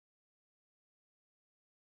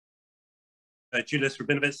Julius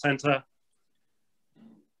Rabinowitz Center,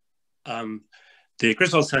 the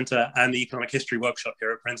Griswold Center, and the Economic History Workshop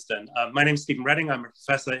here at Princeton. My name is Stephen Redding. I'm a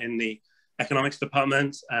professor in the Economics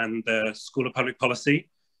Department and the School of Public Policy.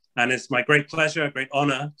 And it's my great pleasure, great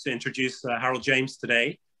honor to introduce Harold James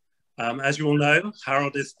today. As you all know,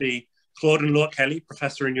 Harold is the Claude and Laura Kelly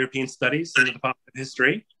Professor in European Studies in the Department of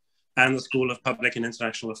History and the School of Public and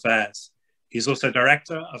International Affairs. He's also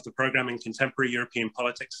director of the program in Contemporary European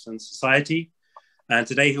Politics and Society. And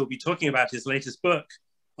today he'll be talking about his latest book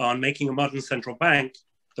on making a modern central bank,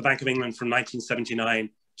 the Bank of England from 1979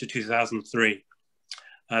 to 2003.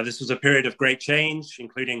 This was a period of great change,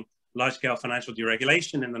 including large-scale financial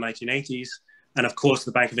deregulation in the 1980s, and of course,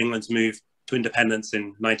 the Bank of England's move to independence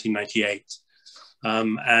in 1998.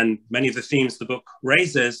 And many of the themes the book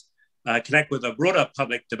raises connect with a broader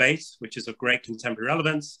public debate, which is of great contemporary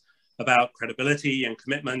relevance, about credibility and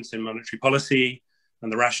commitment in monetary policy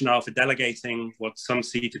and the rationale for delegating what some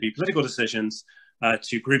see to be political decisions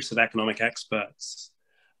to groups of economic experts.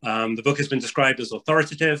 The book has been described as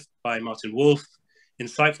authoritative by Martin Wolf,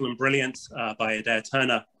 insightful and brilliant by Adair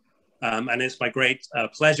Turner. And it's my great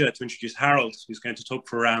pleasure to introduce Harold, who's going to talk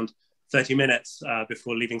for around 30 minutes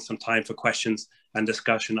before leaving some time for questions and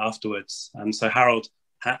discussion afterwards. So Harold,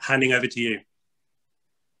 handing over to you.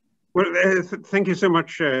 Well, thank you so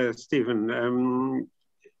much, Stephen.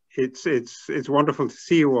 It's wonderful to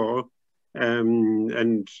see you all,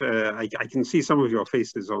 and I can see some of your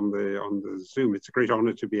faces on the Zoom. It's a great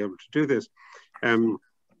honor to be able to do this.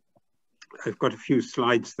 I've got a few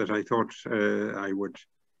slides that I thought I would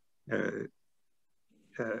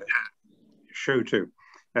show to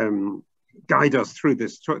guide us through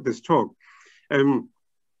this talk. I'm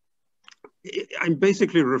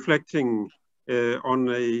basically reflecting on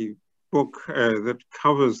a book that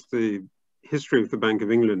covers the history of the Bank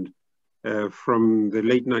of England from the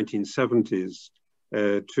late 1970s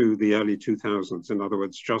to the early 2000s. In other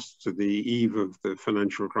words, just to the eve of the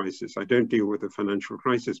financial crisis. I don't deal with the financial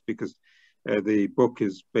crisis because the book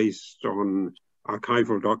is based on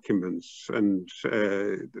archival documents, and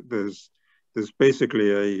there's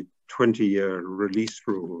basically a 20-year release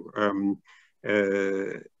rule.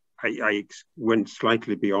 I went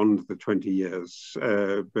slightly beyond the 20 years,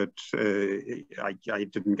 but I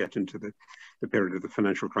didn't get into the period of the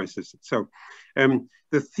financial crisis itself.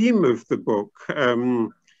 The theme of the book,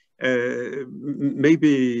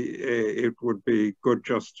 maybe it would be good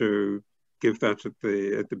just to give that at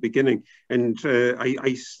the beginning. And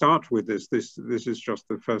I start with this. This is just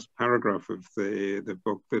the first paragraph of the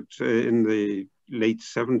book, that in the late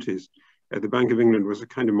 70s, the Bank of England was a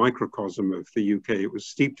kind of microcosm of the UK. It was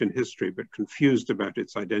steeped in history, but confused about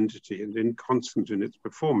its identity and inconstant in its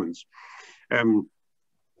performance. I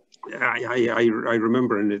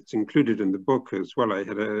remember, and it's included in the book as well, I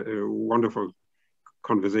had a wonderful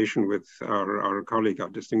conversation with our colleague, our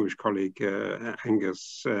distinguished colleague,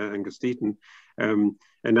 Angus Deaton. And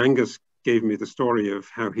Angus gave me the story of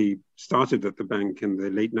how he started at the bank in the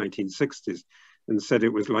late 1960s and said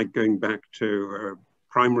it was like going back to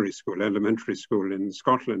primary school, elementary school in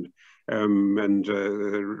Scotland, and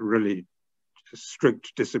really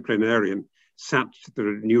strict disciplinarian sat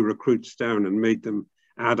the new recruits down and made them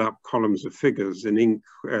add up columns of figures in ink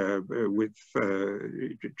with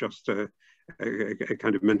just a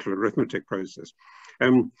kind of mental arithmetic process.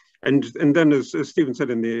 And then, as Stephen said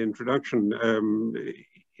in the introduction,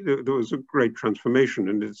 there was a great transformation,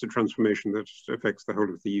 and it's a transformation that affects the whole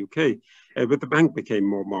of the UK. But the bank became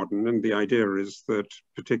more modern, and the idea is that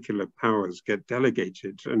particular powers get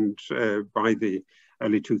delegated. And by the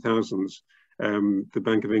early 2000s, the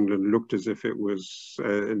Bank of England looked as if it was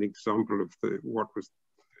an example of what was,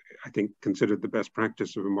 I think, considered the best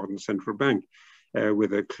practice of a modern central bank,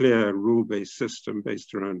 with a clear rule-based system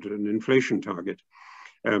based around an inflation target.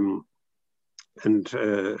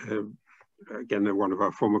 Again, one of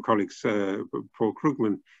our former colleagues, Paul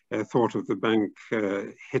Krugman, thought of the bank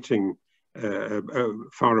hitting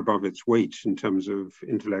far above its weight in terms of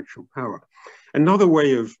intellectual power. Another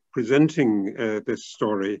way of presenting this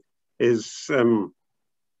story is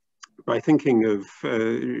by thinking of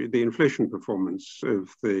the inflation performance of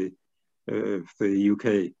the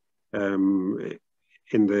UK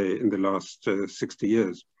in the last 60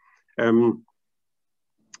 years.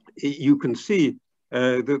 You can see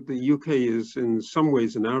that the UK is in some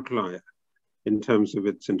ways an outlier in terms of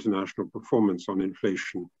its international performance on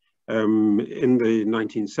inflation. In the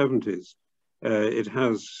 1970s, it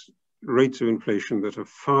has rates of inflation that are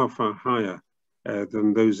far, far higher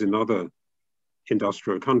than those in other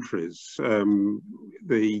industrial countries.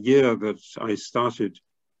 The year that I started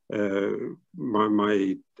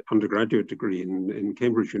my undergraduate degree in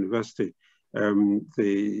Cambridge University,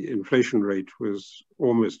 the inflation rate was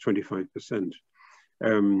almost 25%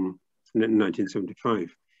 in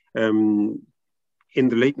 1975. In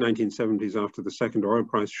the late 1970s, after the second oil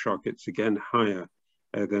price shock, it's again higher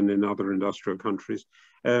than in other industrial countries.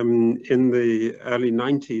 In the early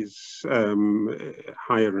 90s,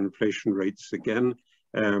 higher inflation rates again,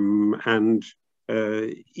 and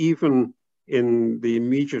even in the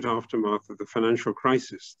immediate aftermath of the financial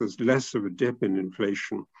crisis, there's less of a dip in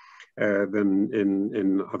inflation than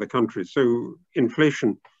in other countries. So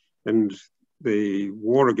inflation and the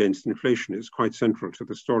war against inflation is quite central to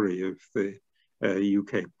the story of the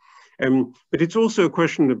UK. But it's also a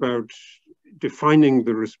question about defining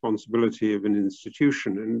the responsibility of an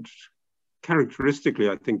institution. And characteristically,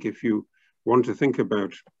 I think if you want to think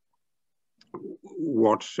about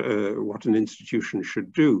what an institution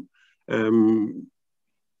should do,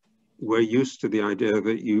 we're used to the idea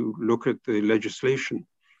that you look at the legislation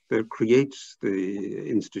that creates the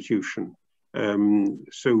institution.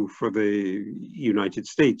 So for the United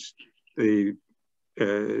States, the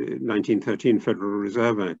 1913 Federal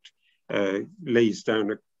Reserve Act lays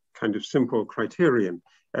down a kind of simple criterion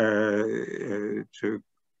to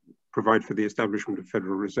provide for the establishment of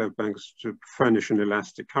Federal Reserve banks to furnish an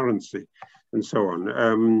elastic currency and so on.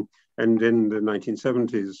 And in the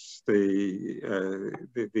 1970s,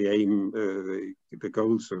 the aim, the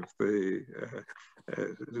goals of the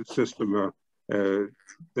system are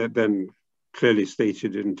then clearly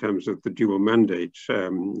stated in terms of the dual mandate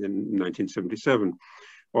in 1977.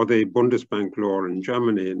 Or the Bundesbank law in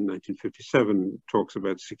Germany in 1957 talks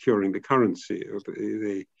about securing the currency. Or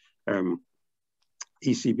the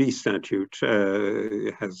ECB statute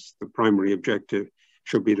has the primary objective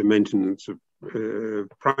should be the maintenance of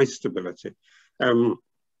price stability. So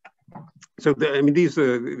I mean, these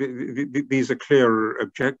are clear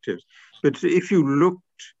objectives. But if you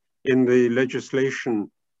looked in the legislation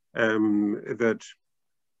that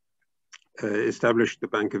established the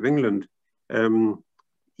Bank of England,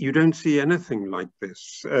 you don't see anything like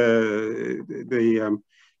this. If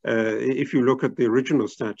you look at the original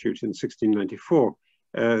statute in 1694,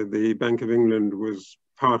 the Bank of England was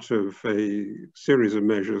part of a series of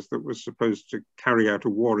measures that was supposed to carry out a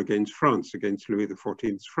war against France, against Louis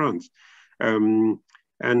XIV's France. And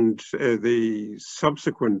the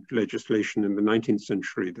subsequent legislation in the 19th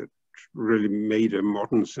century that really made a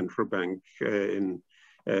modern central bank in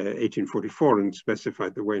 1844 and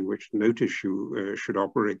specified the way in which note issue should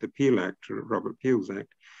operate, the Peel Act, Robert Peel's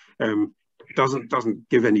Act, doesn't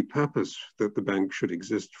give any purpose that the bank should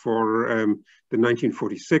exist for. The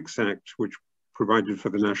 1946 Act, which provided for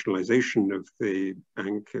the nationalization of the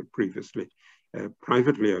bank, previously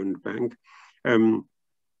privately owned bank,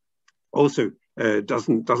 also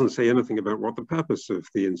doesn't say anything about what the purpose of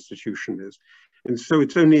the institution is. And so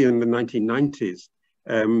it's only in the 1990s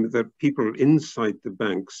that people inside the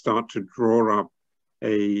bank start to draw up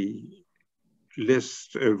a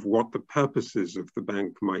list of what the purposes of the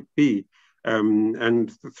bank might be. And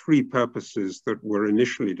the three purposes that were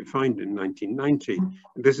initially defined in 1990,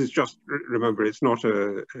 this is just, remember, it's not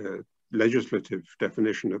a legislative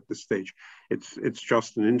definition at this stage. It's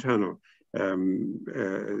just an internal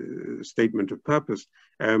statement of purpose.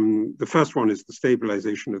 The first one is the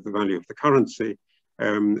stabilization of the value of the currency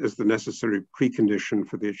as the necessary precondition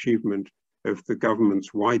for the achievement of the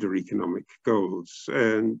government's wider economic goals.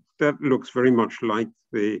 And that looks very much like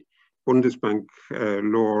the Bundesbank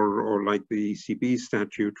law or like the ECB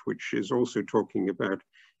statute, which is also talking about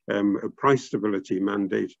a price stability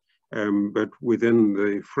mandate, but within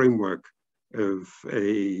the framework of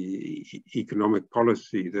a economic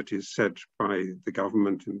policy that is set by the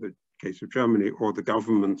government in the case of Germany, or the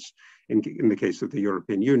governments in the case of the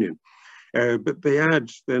European Union. But they add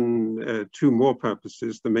then two more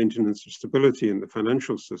purposes: the maintenance of stability in the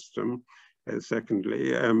financial system,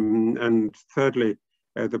 secondly, and thirdly,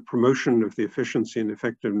 the promotion of the efficiency and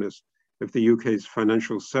effectiveness of the UK's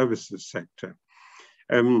financial services sector.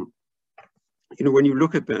 You know, when you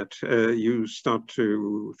look at that, you start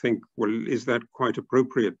to think, well, is that quite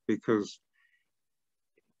appropriate? Because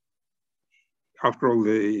after all,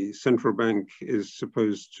 the central bank is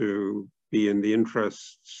supposed to be in the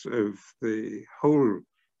interests of the whole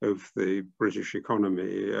of the British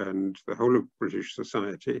economy and the whole of British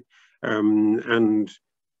society. And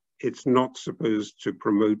it's not supposed to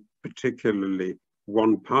promote particularly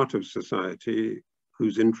one part of society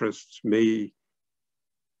whose interests may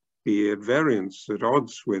be at variance, at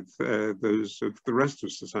odds with those of the rest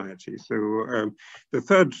of society. So the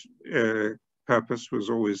third purpose was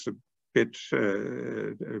always a bit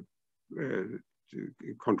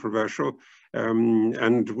controversial,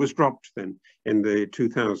 and was dropped then in the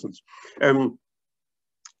 2000s.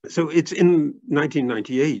 So it's in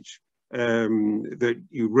 1998 that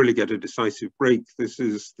you really get a decisive break. This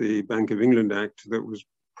is the Bank of England Act that was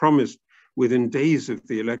promised within days of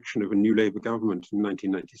the election of a new Labour government in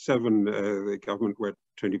 1997, the government where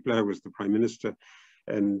Tony Blair was the Prime Minister,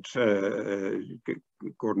 and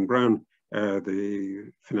Gordon Brown,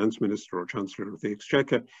 the Finance Minister or Chancellor of the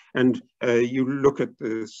Exchequer. And you look at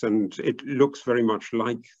this and it looks very much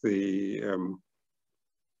like the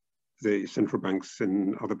central banks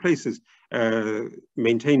in other places,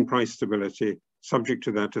 maintain price stability, subject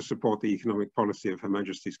to that to support the economic policy of Her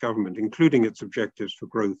Majesty's government, including its objectives for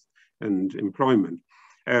growth and employment.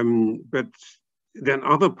 But then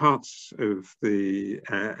other parts of the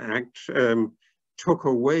Act took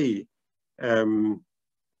away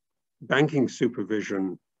banking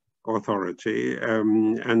supervision authority,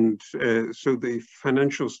 and so the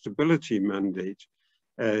financial stability mandate,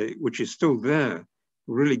 which is still there,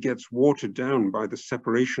 really gets watered down by the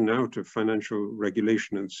separation out of financial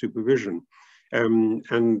regulation and supervision.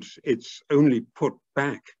 And it's only put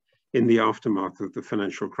back in the aftermath of the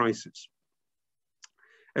financial crisis.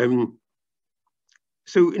 So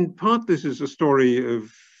in part, this is a story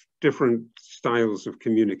of different styles of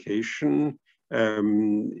communication.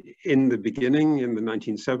 In the beginning, in the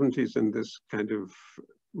 1970s, in this kind of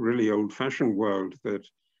really old-fashioned world that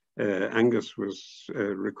Angus was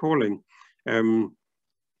recalling,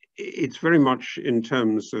 it's very much in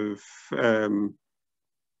terms of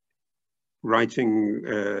writing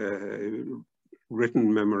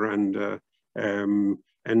written memoranda and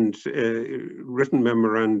written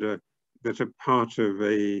memoranda that are part of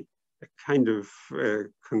a kind of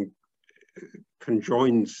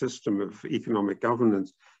conjoined system of economic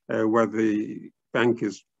governance, where the bank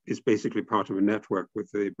is basically part of a network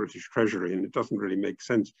with the British Treasury, and it doesn't really make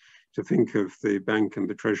sense to think of the bank and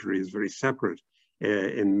the Treasury as very separate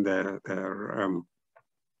in their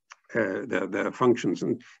functions.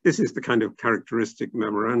 And this is the kind of characteristic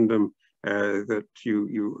memorandum that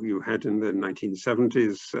you had in the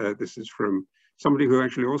 1970s. This is from somebody who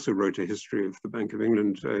actually also wrote a history of the Bank of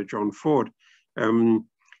England, John Ford.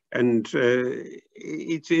 And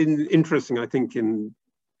it's interesting, I think, in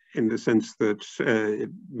the sense that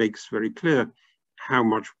it makes very clear how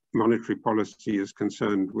much monetary policy is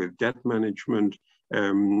concerned with debt management.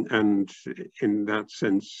 And in that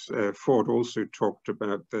sense, Ford also talked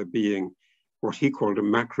about there being what he called a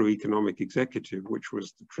macroeconomic executive, which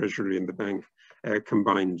was the Treasury and the bank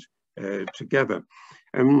combined together.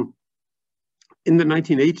 In the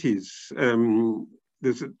 1980s,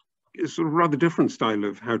 there's a sort of rather different style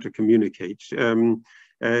of how to communicate.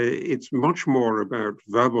 It's much more about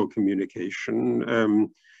verbal communication.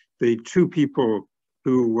 The two people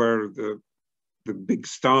who were the big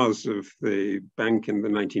stars of the bank in the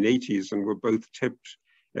 1980s and were both tipped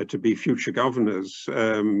to be future governors.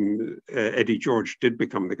 Eddie George did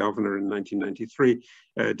become the governor in 1993.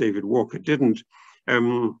 David Walker didn't.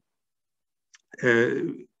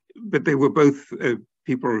 But they were both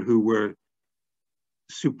people who were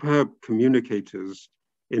superb communicators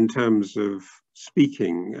in terms of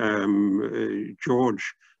speaking.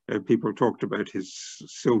 George, people talked about his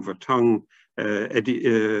silver tongue.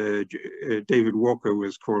 David Walker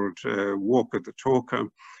was called Walker the Talker.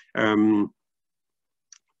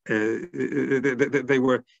 They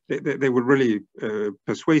were really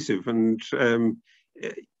persuasive, and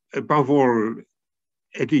above all,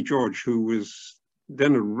 Eddie George, who was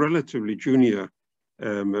then a relatively junior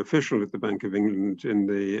official at the Bank of England in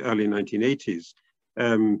the early 1980s,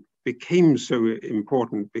 became so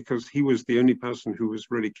important because he was the only person who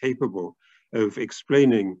was really capable of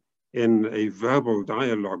explaining in a verbal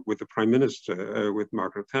dialogue with the Prime Minister, with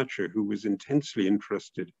Margaret Thatcher, who was intensely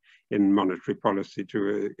interested in monetary policy to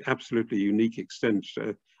an absolutely unique extent,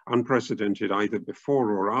 unprecedented either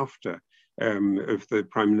before or after of the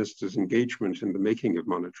Prime Minister's engagement in the making of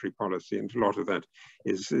monetary policy. And a lot of that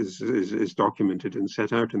is documented and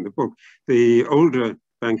set out in the book. The older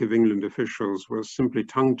Bank of England officials were simply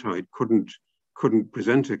tongue-tied, couldn't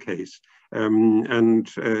present a case. And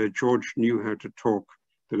George knew how to talk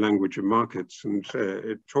the language of markets, and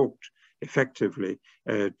talked effectively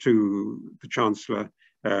to the Chancellor,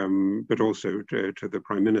 but also to the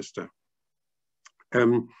Prime Minister.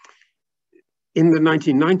 In the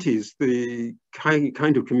 1990s, the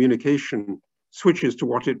kind of communication switches to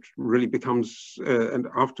what it really becomes and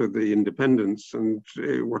after the independence, and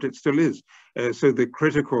what it still is. So the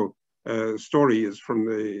critical story is from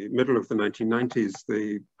the middle of the 1990s,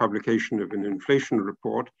 the publication of an inflation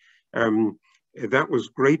report, That was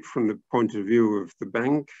great from the point of view of the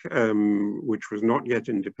bank, which was not yet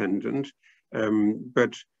independent,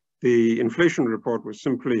 but the inflation report was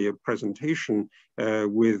simply a presentation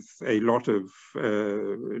with a lot of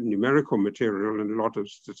numerical material and a lot of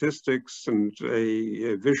statistics and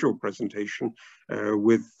a visual presentation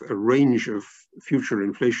with a range of future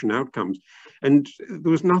inflation outcomes. And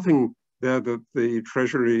there was nothing there that the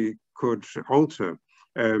Treasury could alter.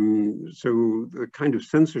 So the kind of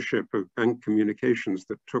censorship of bank communications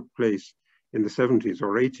that took place in the 70s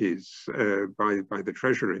or 80s by the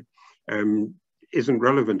Treasury isn't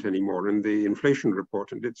relevant anymore. And the inflation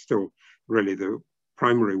report, and it's still really the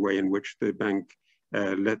primary way in which the bank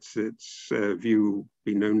lets its view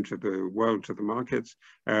be known to the world, to the markets.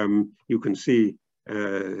 You can see,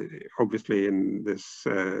 obviously, in this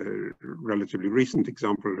relatively recent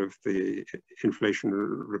example of the inflation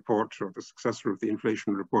report, or the successor of the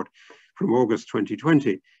inflation report from August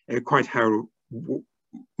 2020, quite how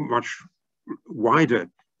much wider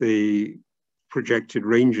the projected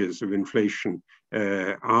ranges of inflation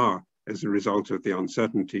are as a result of the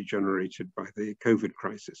uncertainty generated by the COVID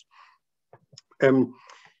crisis.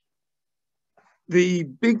 The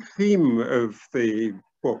big theme of the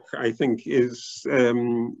book, I think, is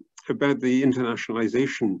about the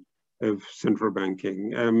internationalization of central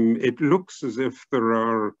banking. It looks as if there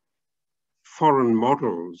are foreign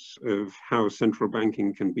models of how central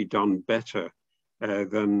banking can be done better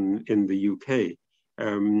than in the UK.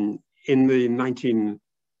 In the 1980s,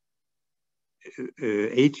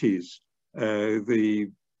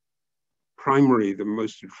 the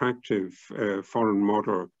most attractive foreign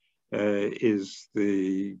model is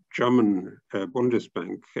the German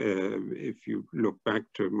Bundesbank. If you look back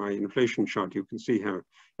to my inflation chart, you can see how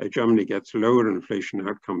Germany gets lower inflation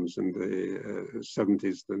outcomes in the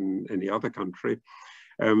 70s than any other country.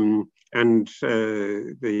 And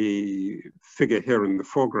the figure here in the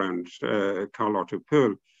foreground, Karl Otto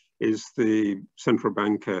Perl, is the central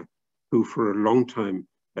banker who for a long time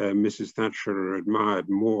Mrs. Thatcher admired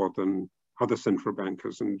more than other central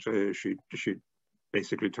bankers, and she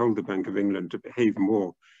basically told the Bank of England to behave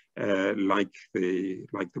more like the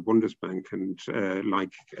Bundesbank and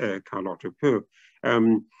like Karl Otto Perl.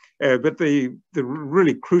 But the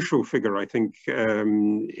really crucial figure, I think,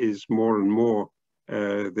 is more and more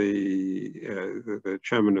the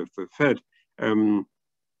chairman of the Fed, Paul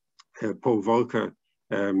Volcker,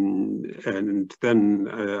 and then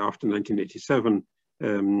after 1987,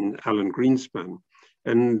 Alan Greenspan.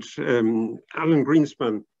 And Alan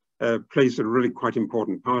Greenspan plays a really quite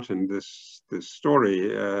important part in this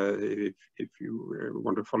story, if you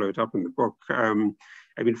want to follow it up in the book. I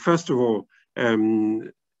mean, first of all,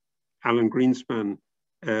 Alan Greenspan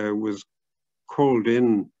was called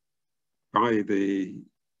in by the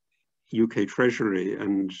UK Treasury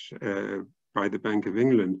and by the Bank of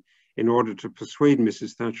England in order to persuade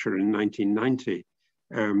Mrs. Thatcher in 1990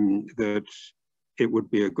 that it would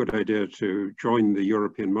be a good idea to join the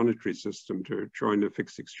European monetary system, to join a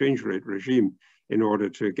fixed exchange rate regime in order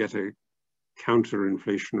to get a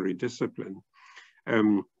counter-inflationary discipline.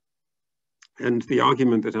 And the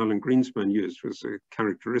argument that Alan Greenspan used was a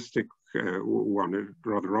characteristic one, a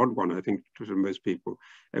rather odd one, I think, to most people,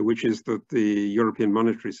 which is that the European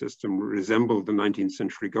monetary system resembled the 19th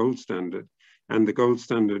century gold standard. And the gold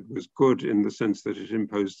standard was good in the sense that it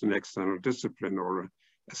imposed an external discipline or a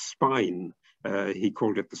spine. He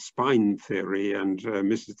called it the spine theory, and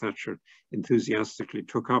Mrs. Thatcher enthusiastically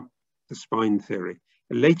took up the spine theory.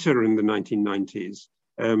 Later in the 1990s,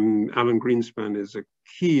 Alan Greenspan is a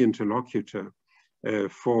key interlocutor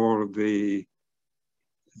for the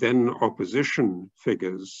then opposition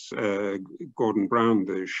figures, Gordon Brown,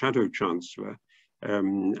 the shadow chancellor,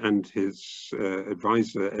 and his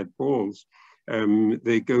advisor, Ed Balls.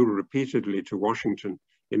 They go repeatedly to Washington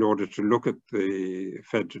in order to look at the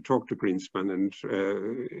Fed, to talk to Greenspan and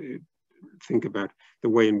think about the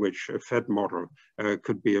way in which a Fed model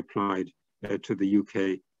could be applied to the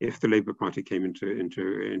UK if the Labour Party came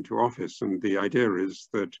into office. And the idea is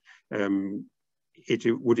that it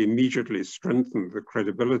would immediately strengthen the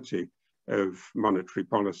credibility of monetary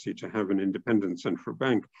policy to have an independent central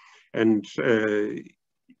bank and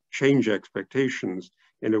change expectations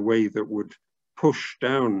in a way that would push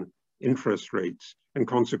down interest rates and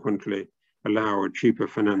consequently allow a cheaper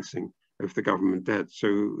financing of the government debt.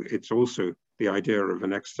 So it's also the idea of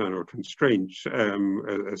an external constraint,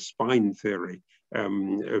 a spine theory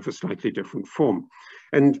of a slightly different form.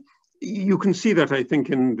 And you can see that, I think,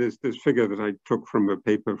 in this figure that I took from a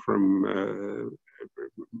paper from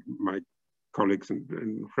my colleagues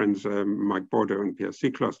and friends, Mike Bordeaux and Pierre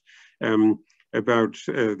Siklos, about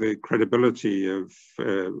the credibility of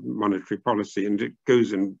monetary policy, and it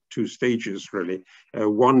goes in two stages, really.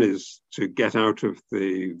 One is to get out of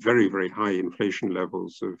the very, very high inflation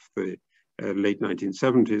levels of the late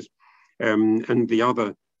 1970s, and the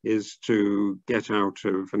other is to get out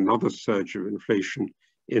of another surge of inflation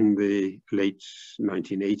in the late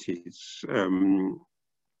 1980s.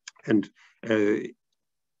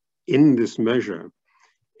 In this measure,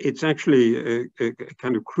 it's actually a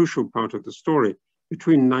kind of crucial part of the story.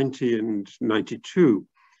 Between 90 and 92,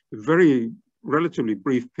 a very relatively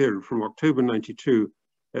brief period from October 92,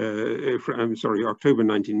 October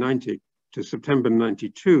 1990 to September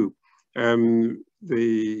 92,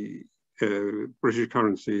 the British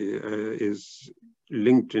currency is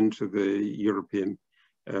linked into the European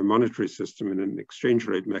monetary system in an exchange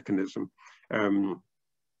rate mechanism, and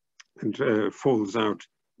falls out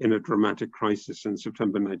in a dramatic crisis in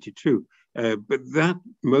September 92. But that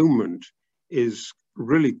moment is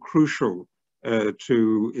really crucial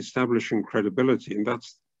to establishing credibility, and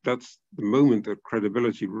that's the moment that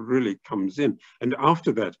credibility really comes in. And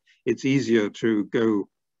after that, it's easier to go,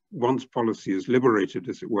 once policy is liberated,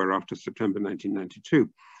 as it were, after September 1992,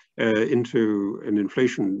 into an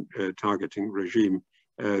inflation targeting regime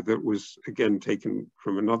that was again taken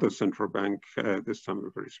from another central bank, this time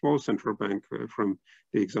a very small central bank, from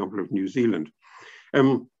the example of New Zealand.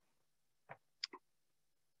 A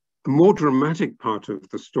more dramatic part of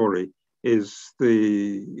the story is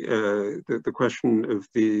the question of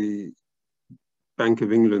the Bank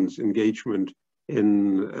of England's engagement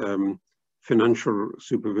in financial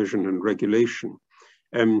supervision and regulation.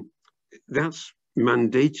 That's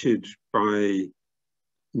mandated by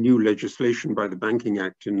new legislation, by the Banking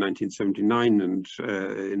Act in 1979 and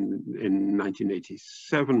in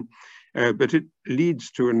 1987, but it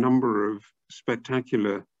leads to a number of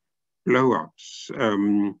spectacular blow-ups.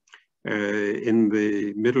 In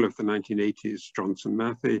the middle of the 1980s, Johnson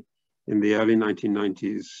Matthey. In the early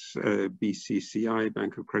 1990s, BCCI,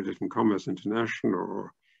 Bank of Credit and Commerce International,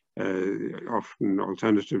 or often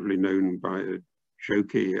alternatively known by a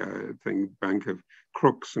jokey thing, Bank of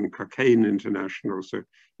Crooks and Cocaine International, so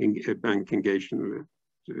a bank engaged in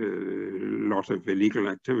a lot of illegal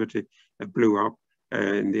activity, blew up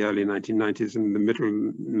in the early 1990s. In the middle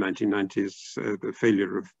 1990s, the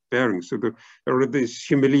failure of Bearing. So there are these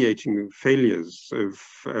humiliating failures of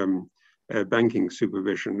banking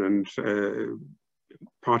supervision, and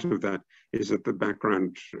part of that is at the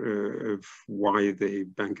background of why the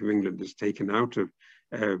Bank of England is taken out of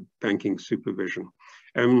banking supervision.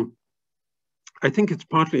 I think it's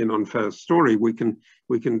partly an unfair story. We can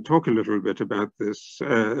talk a little bit about this,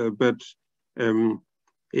 but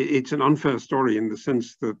it's an unfair story in the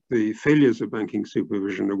sense that the failures of banking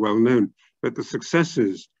supervision are well known, but the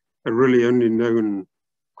successes are really only known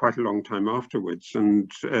quite a long time afterwards.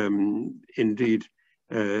 And indeed,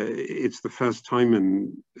 it's the first time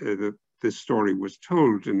that this story was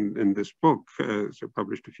told in this book, so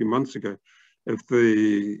published a few months ago, of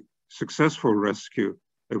the successful rescue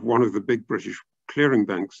of one of the big British clearing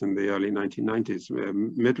banks in the early 1990s,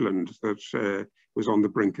 Midland, that was on the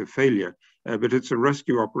brink of failure. But it's a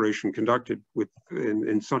rescue operation conducted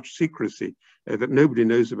in such secrecy that nobody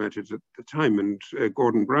knows about it at the time. And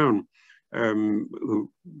Gordon Brown,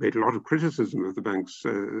 who made a lot of criticism of the bank's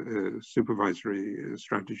supervisory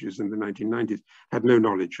strategies in the 1990s, had no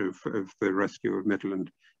knowledge of the rescue of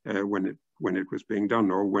Midland when it was being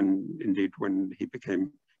done, or when he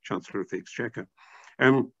became Chancellor of the Exchequer.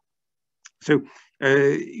 So,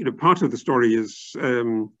 part of the story is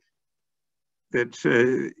that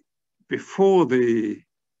before the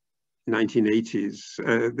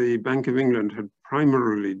 1980s, the Bank of England had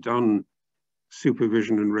primarily done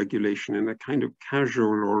supervision and regulation in a kind of casual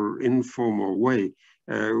or informal way,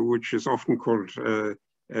 which is often called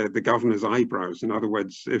the governor's eyebrows. In other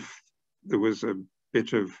words, if there was a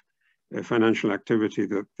bit of financial activity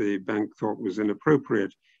that the bank thought was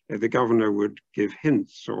inappropriate, the governor would give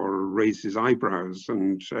hints or raise his eyebrows,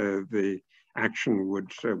 and the action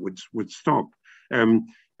would stop.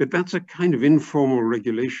 But that's a kind of informal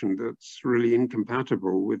regulation that's really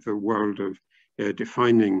incompatible with the world of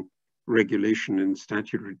defining regulation in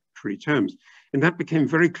statutory terms. And that became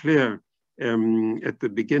very clear at the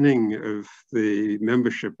beginning of the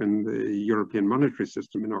membership in the European monetary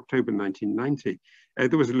system in October 1990.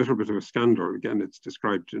 There was a little bit of a scandal. Again, it's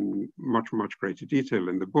described in much, much greater detail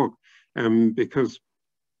in the book, because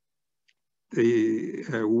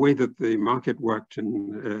the way that the market worked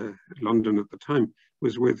in London at the time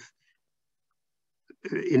was with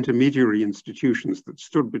intermediary institutions that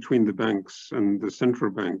stood between the banks and the central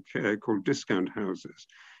bank, called discount houses.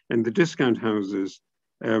 And the discount houses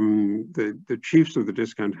the chiefs of the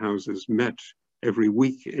discount houses met every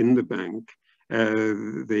week in the bank.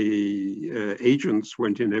 The agents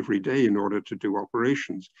went in every day in order to do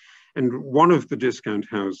operations. And one of the discount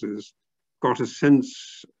houses got a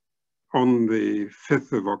sense on the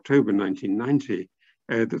 5th of October 1990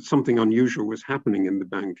 that something unusual was happening in the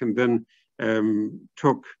bank, and then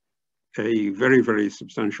took a very, very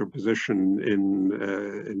substantial position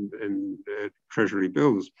in treasury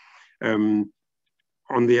bills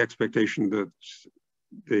on the expectation that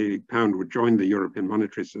the pound would join the European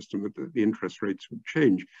monetary system, that the interest rates would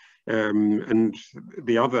change. And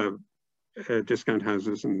the other discount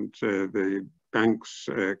houses and the banks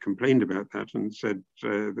complained about that and said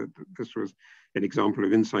that this was an example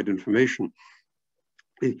of inside information.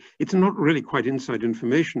 It's not really quite inside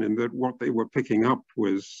information in that what they were picking up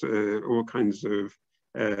was all kinds of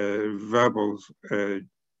verbal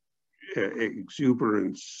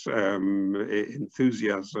exuberance,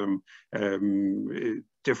 enthusiasm,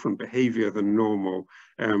 different behavior than normal.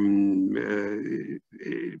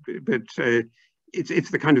 But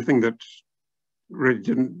it's the kind of thing that really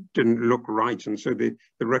didn't look right. And so the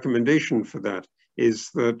recommendation for that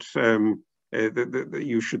is that that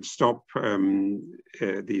you should stop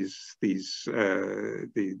these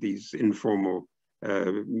informal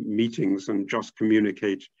meetings and just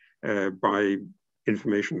communicate by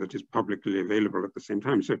information that is publicly available at the same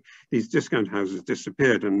time. So these discount houses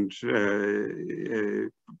disappeared, and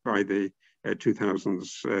by the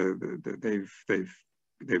 2000s,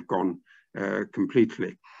 they've gone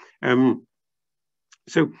completely.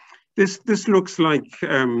 So this looks like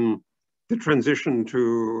the transition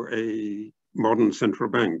to a modern central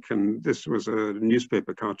bank, and this was a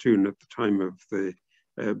newspaper cartoon at the time of the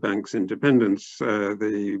bank's independence.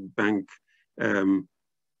 The bank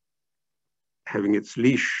having its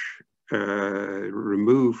leash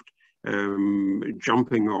removed,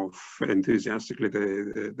 jumping off enthusiastically.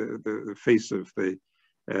 The face of the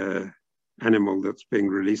animal that's being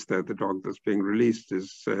released there, the dog that's being released,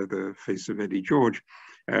 is the face of Eddie George,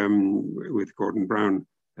 with Gordon Brown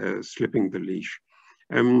slipping the leash.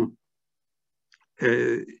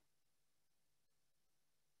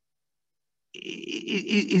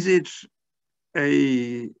 Is it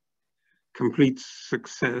a complete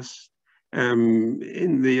success?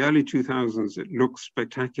 In the early 2000s, it looked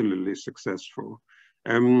spectacularly successful.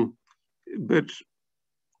 But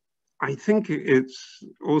I think it's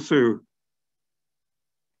also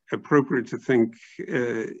appropriate to think,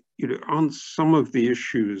 aren't some of the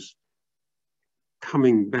issues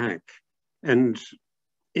coming back? And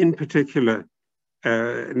in particular,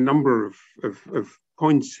 a number of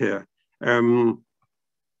points here.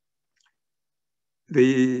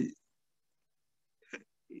 The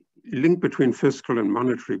link between fiscal and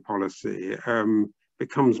monetary policy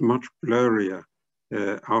becomes much blurrier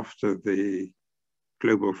after the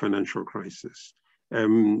global financial crisis.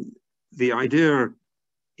 The idea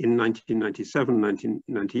in 1997,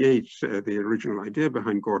 1998, the original idea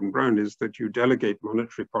behind Gordon Brown is that you delegate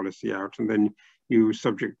monetary policy out and then you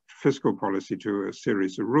subject fiscal policy to a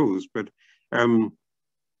series of rules. But the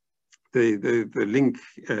link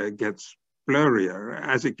gets blurrier.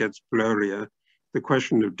 As it gets blurrier, the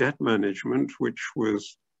question of debt management, which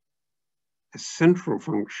was a central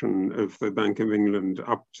function of the Bank of England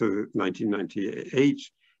up to 1998,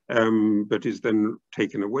 but is then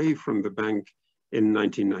taken away from the bank in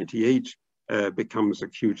 1998, becomes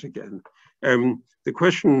acute again. The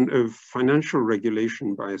question of financial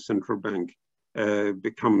regulation by a central bank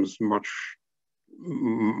becomes much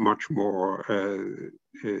more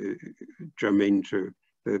germane to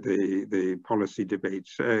the policy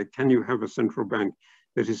debates. Can you have a central bank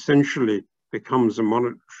that essentially becomes a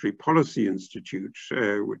monetary policy institute,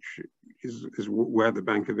 which is where the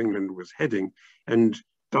Bank of England was heading, and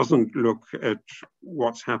doesn't look at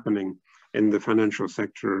what's happening in the financial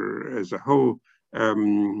sector as a whole,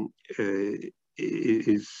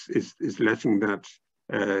 is letting that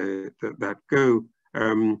go.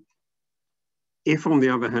 If, on the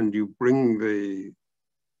other hand, you bring the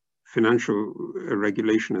financial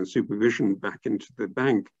regulation and supervision back into the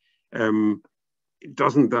bank,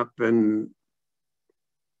 doesn't that then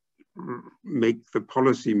make the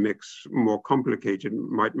policy mix more complicated?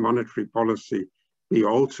 Might monetary policy be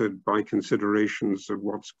altered by considerations of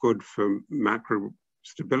what's good for macro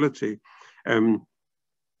stability?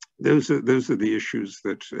 Those are the issues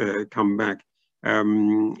that come back.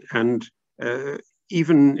 And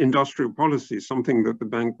even industrial policy, something that the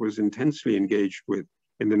bank was intensely engaged with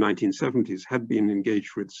in the 1970s, had been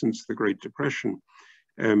engaged with since the Great Depression,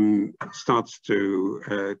 starts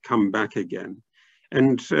to come back again.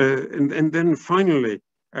 And then finally,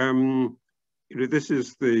 this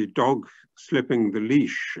is the dog slipping the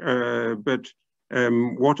leash, but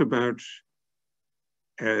what about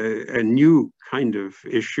a new kind of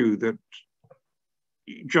issue that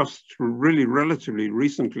just really relatively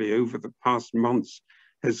recently over the past months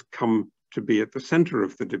has come to be at the center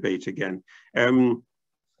of the debate again.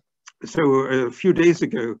 So a few days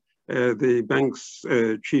ago, the bank's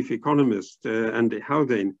chief economist, Andy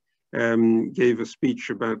Haldane, gave a speech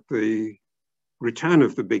about the return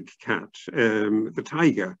of the big cat, the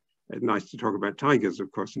tiger. Nice to talk about tigers, of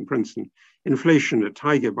course, in Princeton. Inflation, a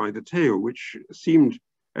tiger by the tail, which seemed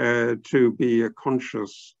to be a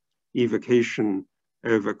conscious evocation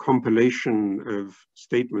of a compilation of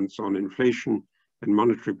statements on inflation and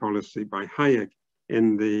monetary policy by Hayek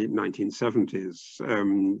in the 1970s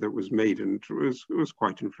that was made, and it was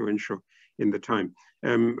quite influential in the time.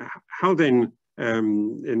 Haldane,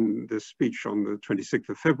 in the speech on the 26th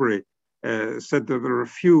of February, said that there are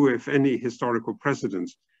few, if any, historical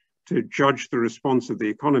precedents to judge the response of the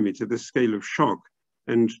economy to this scale of shock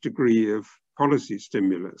and degree of policy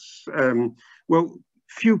stimulus. Well,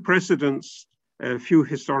 few precedents, few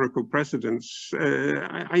historical precedents,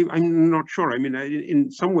 I'm not sure. I mean,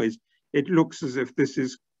 in some ways, it looks as if this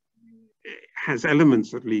has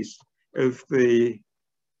elements, at least, of the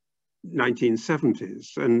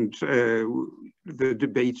 1970s and the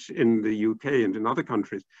debate in the UK and in other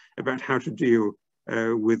countries about how to deal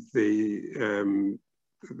with the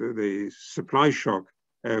supply shock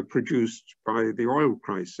produced by the oil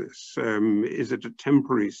crisis. Is it a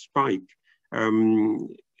temporary spike?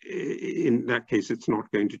 In that case, it's not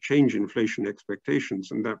going to change inflation expectations,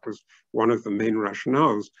 and that was one of the main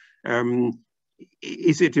rationales.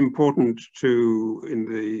 Is it important to, in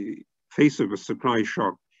the face of a supply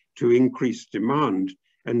shock, to increase demand?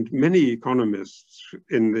 And many economists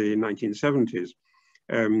in the 1970s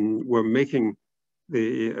were making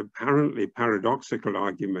the apparently paradoxical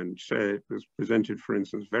argument, it was presented, for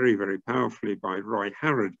instance, very, very powerfully by Roy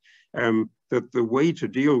Harrod, that the way to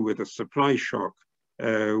deal with a supply shock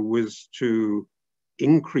was to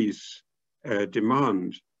increase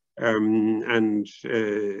demand and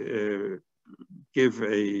give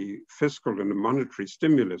a fiscal and a monetary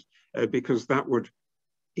stimulus, because that would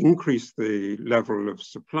increase the level of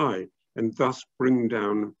supply and thus bring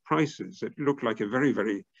down prices. It looked like a very,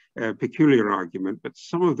 very peculiar argument, but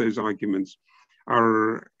some of those arguments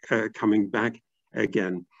are coming back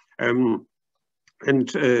again.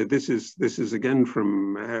 This is again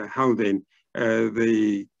from Haldane,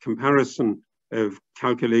 the comparison of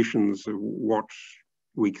calculations of what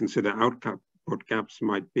we consider output gaps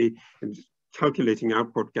might be, and calculating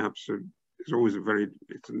output gaps is always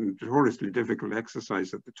it's a notoriously difficult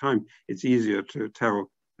exercise at the time. It's easier to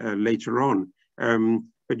tell later on,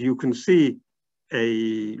 but you can see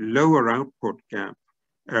a lower output gap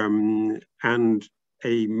and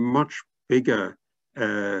a much bigger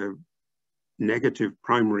negative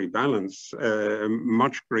primary balance,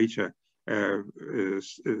 much greater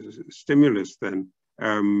stimulus then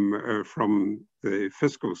from the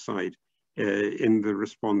fiscal side in the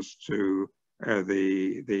response to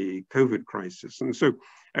the COVID crisis. And so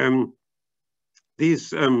these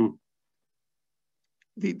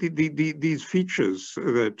features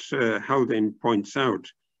that Haldane points out,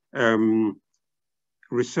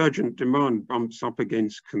 resurgent demand bumps up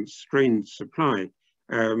against constrained supply,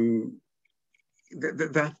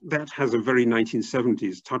 that has a very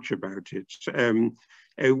 1970s touch about it.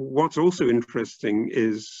 What's also interesting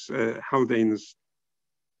is Haldane's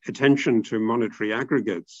attention to monetary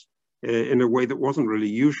aggregates in a way that wasn't really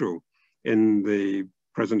usual in the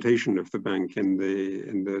presentation of the bank in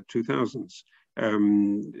the 2000s,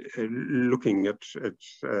 looking at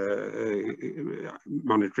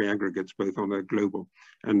monetary aggregates both on a global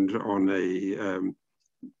and on a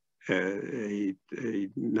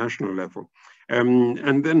national level,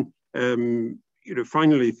 and then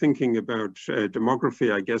finally thinking about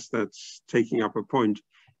demography. I guess that's taking up a point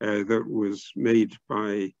that was made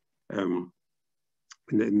by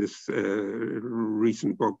in this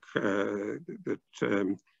recent book that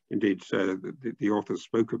indeed the author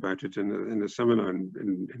spoke about it in a seminar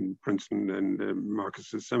in Princeton and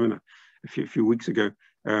Marcus's seminar a few weeks ago,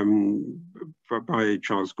 by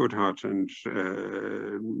Charles Goodhart and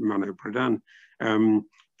Mano Pradhan,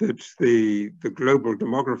 that the global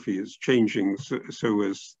demography is changing so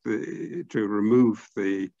as to remove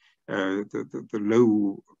the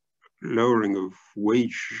lowering of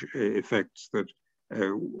wage effects that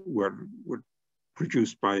were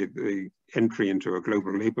produced by the entry into a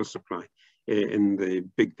global labor supply in the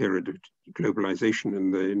big period of globalization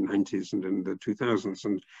in the 90s and in the 2000s,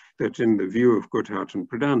 and that in the view of Goodhart and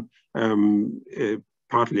Pradhan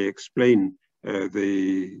partly explain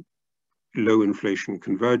the low inflation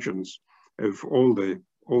convergence of all the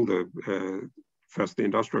first the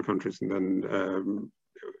industrial countries and then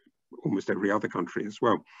almost every other country as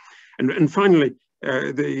well. And finally,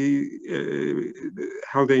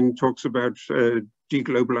 Haldane talks about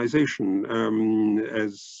deglobalization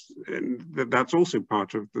that's also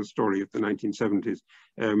part of the story of the 1970s.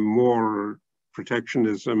 More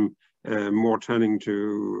protectionism, more turning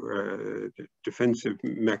to defensive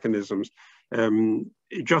mechanisms,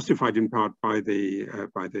 justified in part by the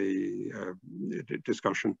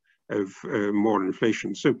discussion of more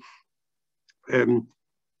inflation. So,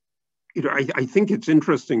 you know, I think it's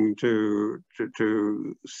interesting to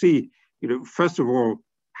see, you know, first of all,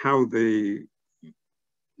 how the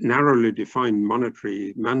narrowly defined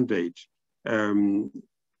monetary mandate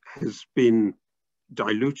has been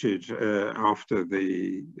diluted after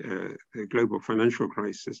the global financial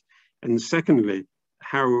crisis. And secondly,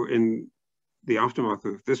 how in the aftermath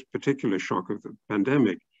of this particular shock of the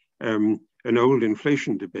pandemic, an old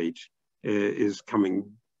inflation debate is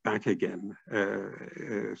coming back again.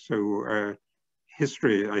 So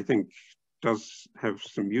history, I think, does have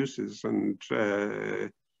some uses, and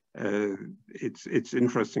it's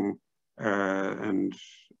interesting and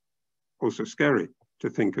also scary to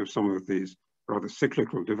think of some of these rather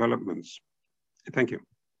cyclical developments. Thank you.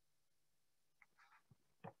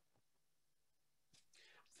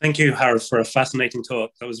 Thank you, Howard, for a fascinating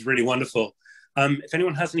talk. That was really wonderful. If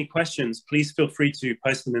anyone has any questions, please feel free to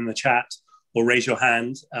post them in the chat or raise your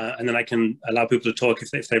hand, and then I can allow people to talk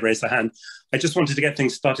if they raise their hand. I just wanted to get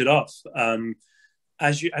things started off.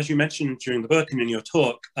 As you mentioned during the book and in your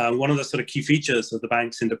talk, one of the sort of key features of the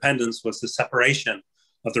bank's independence was the separation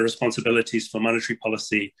of the responsibilities for monetary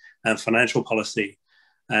policy and financial policy.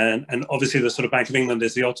 And obviously the sort of Bank of England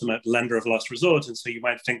is the ultimate lender of last resort, and so you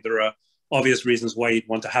might think there are obvious reasons why you'd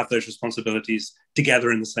want to have those responsibilities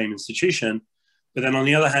together in the same institution. But then on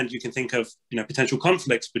the other hand, you can think of, you know, potential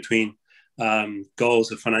conflicts between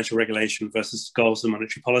goals of financial regulation versus goals of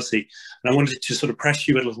monetary policy. And I wanted to sort of press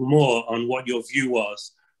you a little more on what your view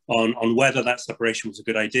was on whether that separation was a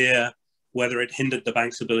good idea, whether it hindered the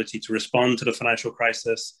bank's ability to respond to the financial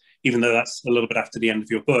crisis, even though that's a little bit after the end of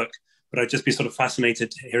your book. But I'd just be sort of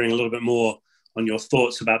fascinated hearing a little bit more on your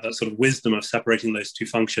thoughts about that sort of wisdom of separating those two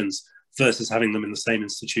functions versus having them in the same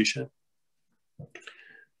institution.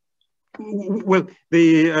 Well,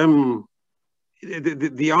 the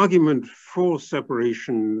argument for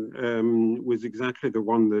separation was exactly the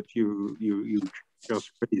one that you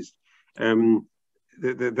just raised.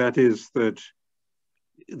 That is that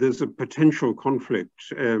there's a potential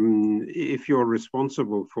conflict if you're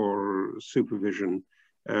responsible for supervision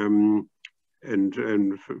and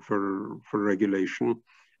for regulation.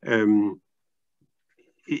 Then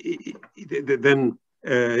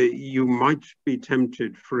you might be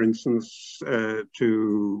tempted, for instance,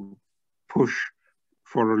 to push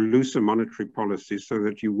for a looser monetary policy so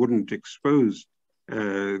that you wouldn't expose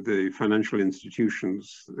the financial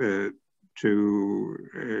institutions to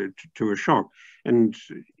a shock. And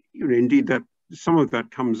you know, indeed, that some of that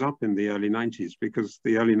comes up in the early 90s, because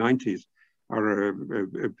the early 90s are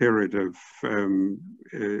a period of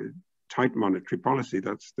tight monetary policy.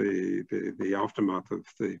 That's the aftermath of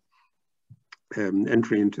the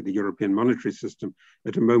entry into the European monetary system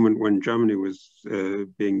at a moment when Germany was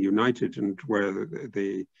being united, and where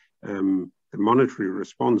the monetary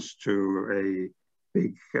response to a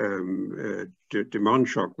big demand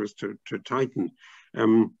shock was to tighten.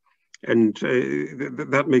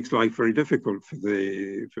 That makes life very difficult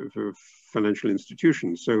for financial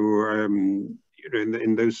institutions. So you know,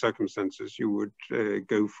 in those circumstances, you would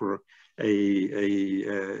go for a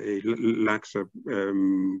laxer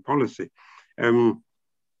policy.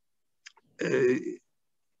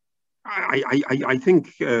 I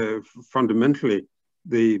think fundamentally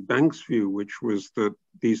the bank's view, which was that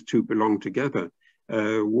these two belong together,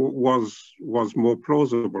 was more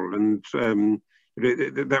plausible, and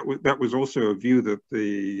that was also a view that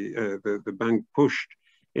the bank pushed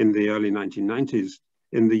in the early 1990s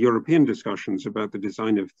in the European discussions about the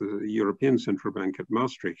design of the European Central Bank at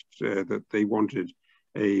Maastricht, that they wanted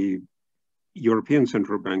a European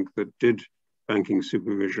Central Bank that did banking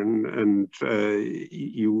supervision, and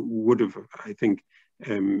you would have, I think,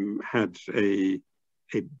 had a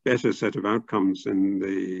better set of outcomes in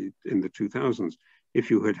the 2000s if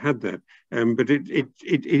you had that. But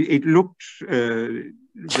it looked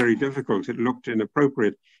very difficult. It looked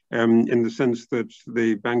inappropriate in the sense that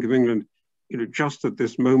the Bank of England, you know, just at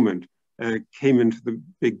this moment came into the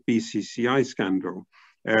big BCCI scandal,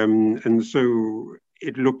 and so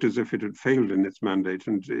it looked as if it had failed in its mandate,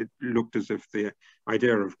 and it looked as if the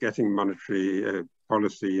idea of getting monetary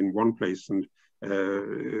policy in one place and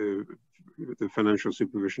the financial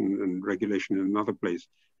supervision and regulation in another place,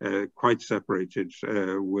 quite separated,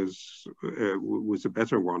 was a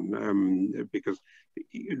better one, because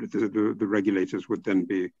the regulators would then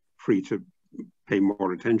be free to pay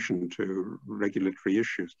more attention to regulatory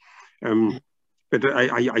issues. But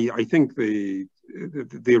I think the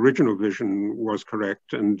original vision was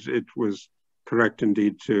correct, and it was correct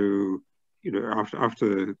indeed to,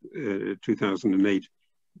 after 2008,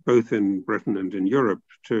 both in Britain and in Europe,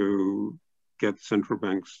 to get central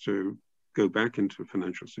banks to go back into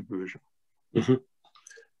financial supervision. Mm-hmm.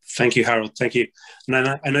 Thank you, Harold. Thank you.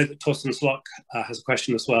 And I know that Torsten Slok has a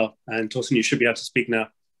question as well. And Torsten, you should be able to speak now.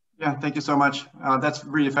 Yeah, thank you so much. That's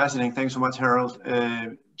really fascinating. Thanks so much, Harold.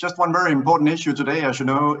 Just one very important issue today, as you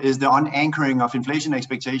know, is the unanchoring of inflation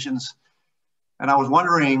expectations. And I was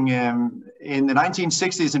wondering, in the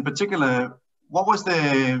 1960s in particular, what was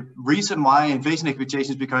the reason why inflation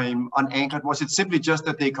expectations became unanchored? Was it simply just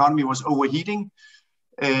that the economy was overheating?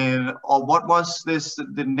 Or what was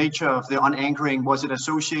the nature of the unanchoring? Was it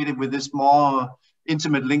associated with this more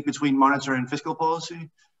intimate link between monetary and fiscal policy?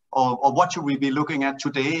 Or what should we be looking at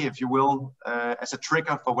today, if you will, as a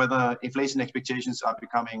trigger for whether inflation expectations are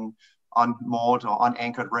becoming unmoored or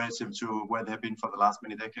unanchored relative to where they have been for the last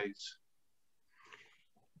many decades?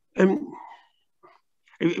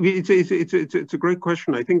 It's a great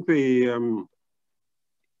question. I think the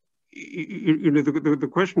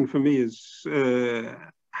question for me is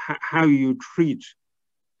how you treat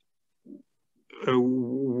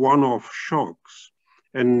one-off shocks,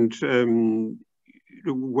 and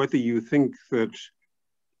whether you think that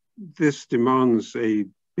this demands a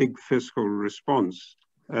big fiscal response,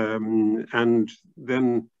 and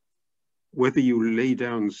then whether you lay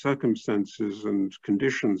down circumstances and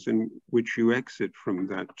conditions in which you exit from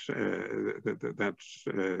that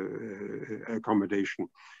accommodation.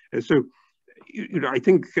 So, I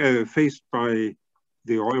think faced by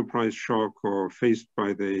the oil price shock or faced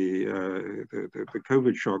by the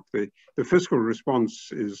COVID shock, the fiscal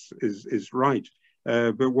response is right.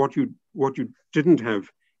 But what you didn't have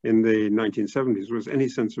in the 1970s was any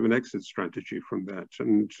sense of an exit strategy from that.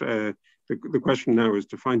 And the question now is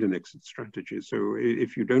to find an exit strategy. So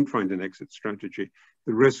if you don't find an exit strategy,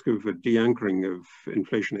 the risk of a de-anchoring of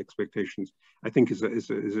inflation expectations, I think, is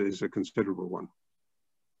a considerable one.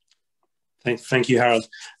 Thank you, Harold.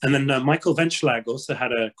 And then Michael Venschlag also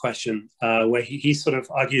had a question where he sort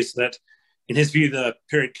of argues that, in his view, the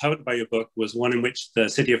period covered by your book was one in which the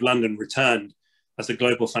City of London returned as a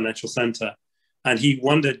global financial centre. And he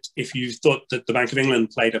wondered if you thought that the Bank of England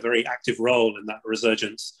played a very active role in that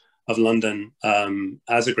resurgence of London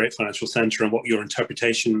as a great financial centre, and what your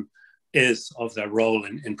interpretation is of their role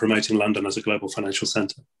in promoting London as a global financial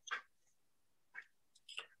centre.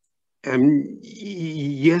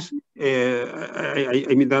 Yes,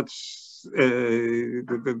 I mean, that's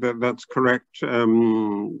correct.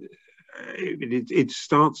 It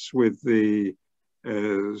starts with the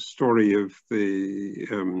story of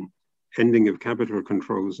the ending of capital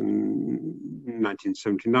controls in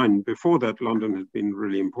 1979. Before that, London had been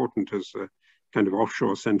really important as a kind of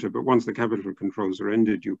offshore centre. But once the capital controls are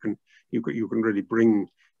ended, you can really bring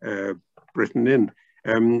Britain in.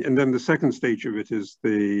 And then the second stage of it is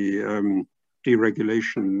the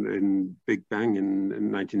deregulation in Big Bang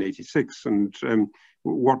in 1986. And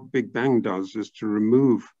what Big Bang does is to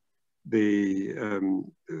remove the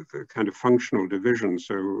kind of functional division.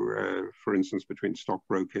 So, for instance, between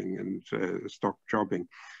stockbroking and stock jobbing,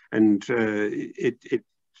 and it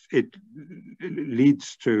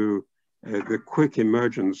leads to the quick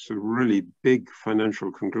emergence of really big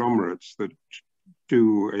financial conglomerates that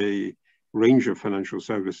do a range of financial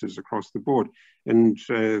services across the board. And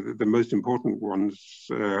the most important ones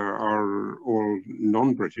are all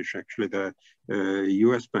non-British, actually. They're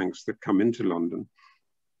US banks that come into London.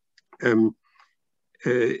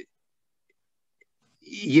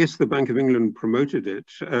 Yes, the Bank of England promoted it,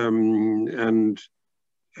 and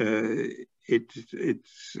it's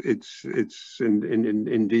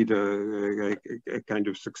indeed a kind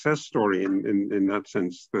of success story in that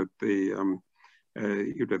sense, that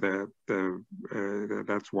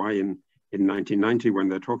that's why in 1990, when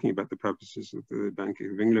they're talking about the purposes of the Bank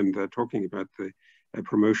of England, they're talking about the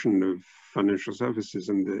promotion of financial services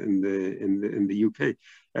in the UK.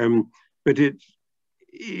 But it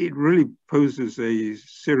really poses a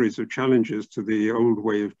series of challenges to the old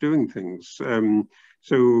way of doing things. The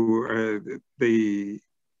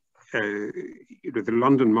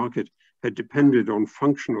London market had depended on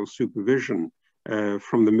functional supervision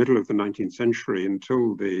from the middle of the 19th century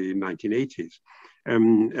until the 1980s.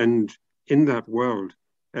 And in that world,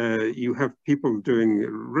 you have people doing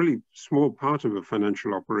a really small part of a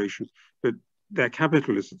financial operation, but their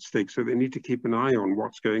capital is at stake, so they need to keep an eye on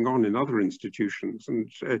what's going on in other institutions. And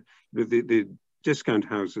the discount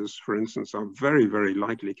houses, for instance, are very, very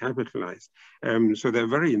lightly capitalized. So they're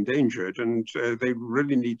very endangered, and they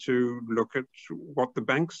really need to look at what the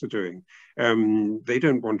banks are doing. They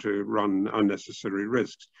don't want to run unnecessary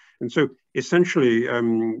risks. And so essentially,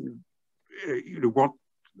 what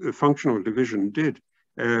the functional division did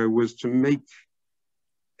was to make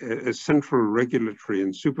a central regulatory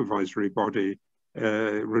and supervisory body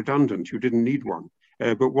redundant. You didn't need one.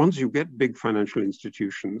 But once you get big financial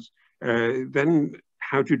institutions, then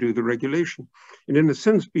how do you do the regulation? And in a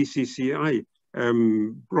sense, BCCI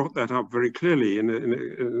brought that up very clearly in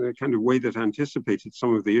a kind of way that anticipated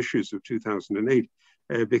some of the issues of 2008,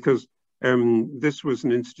 because this was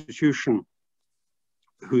an institution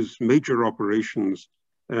whose major operations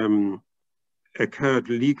occurred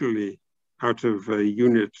legally out of a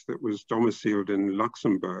unit that was domiciled in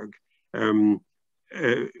Luxembourg. And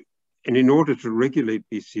in order to regulate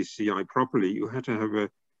BCCI properly, you had to have a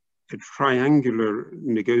triangular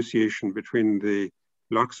negotiation between the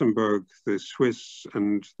Luxembourg, the Swiss,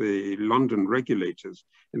 and the London regulators.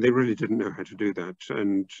 And they really didn't know how to do that.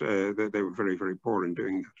 And they were very, very poor in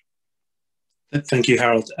doing that. Thank you,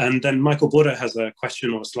 Harold. And then Michael Border has a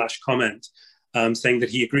question or / comment saying that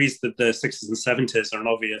he agrees that the 60s and 70s are an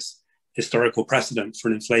obvious historical precedent for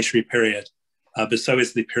an inflationary period, but so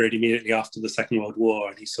is the period immediately after the Second World War,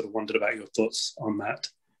 and he sort of wondered about your thoughts on that.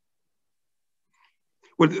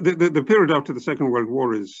 Well, the period after the Second World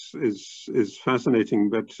War is fascinating,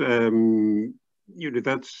 but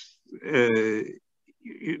that's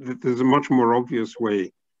there's a much more obvious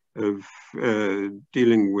way of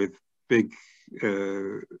dealing with big,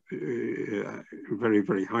 very,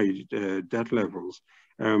 very high debt levels.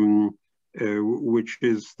 Which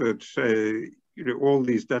is that all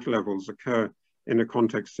these debt levels occur in a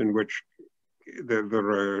context in which there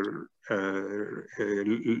are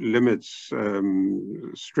limits,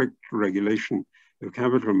 strict regulation of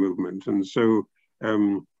capital movement, and so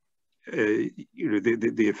the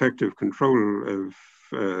effective control of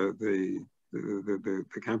the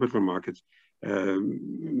capital markets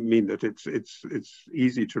mean that it's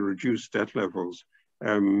easy to reduce debt levels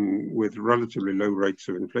with relatively low rates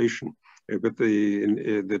of inflation, but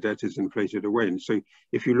the debt is inflated away. And so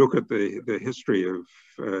if you look at the history of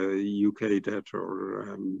UK debt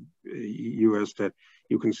or US debt,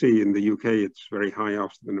 you can see in the UK it's very high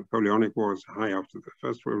after the Napoleonic Wars, high after the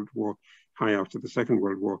First World War, high after the Second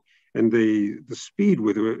World War. And the speed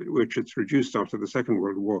with which it's reduced after the Second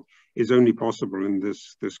World War is only possible in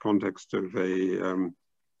this context of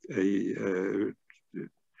a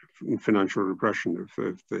financial repression of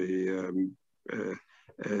the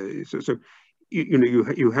so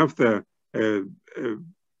you have the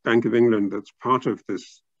Bank of England that's part of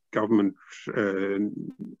this government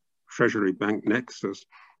treasury bank nexus,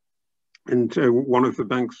 and one of the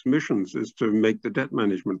bank's missions is to make the debt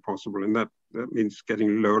management possible, and that means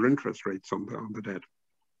getting lower interest rates on the debt.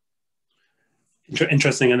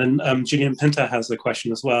 Interesting. And then Julian Pinter has a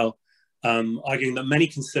question as well, arguing that many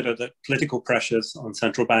consider that political pressures on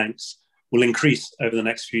central banks will increase over the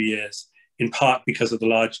next few years, in part because of the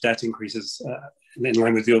large debt increases in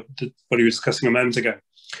line with what you were discussing a moment ago.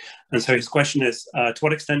 And so his question is, to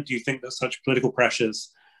what extent do you think that such political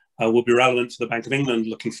pressures will be relevant for the Bank of England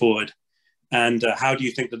looking forward? And how do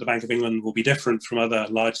you think that the Bank of England will be different from other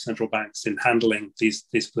large central banks in handling these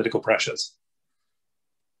political pressures?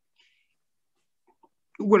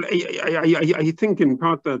 Well, I think in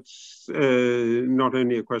part that's not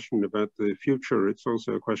only a question about the future, it's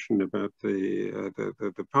also a question about the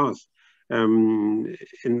past, in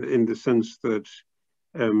the sense that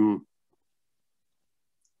the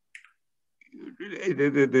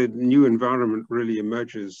new environment really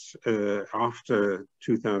emerges after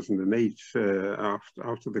 2008,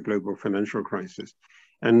 after the global financial crisis.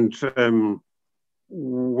 And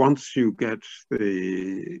once you get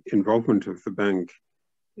the involvement of the bank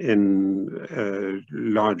in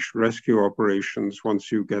large rescue operations, once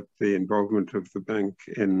you get the involvement of the bank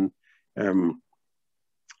in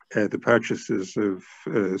the purchases of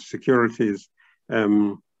securities,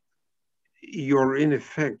 you're in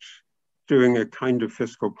effect doing a kind of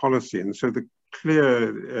fiscal policy. And so the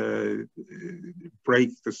clear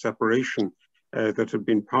break, the separation that had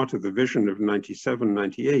been part of the vision of 97,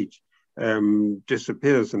 98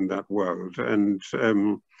 disappears in that world. And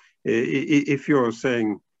if you're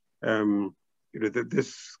saying that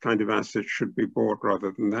this kind of asset should be bought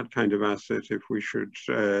rather than that kind of asset, if we should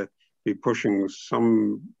be pushing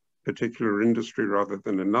some particular industry rather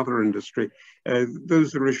than another industry.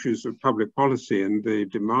 Those are issues of public policy, and the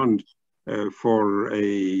demand for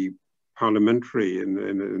a parliamentary, in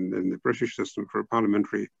the British system, for a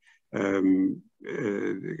parliamentary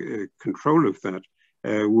control of that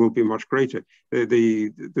will be much greater.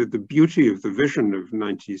 The beauty of the vision of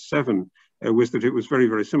 97 was that it was very,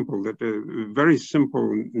 very simple, that a very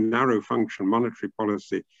simple, narrow function monetary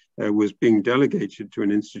policy was being delegated to an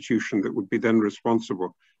institution that would be then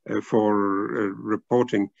responsible for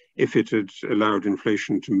reporting if it had allowed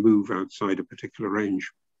inflation to move outside a particular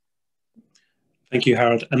range. Thank you,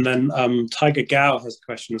 Harold. And then Tiger Gao has a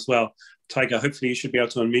question as well. Tiger, hopefully you should be able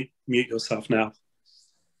to unmute yourself now.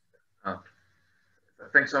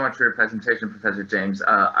 Thanks so much for your presentation, Professor James.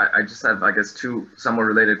 I just have, I guess, two somewhat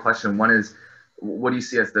related questions. One is, what do you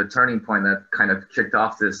see as the turning point that kind of kicked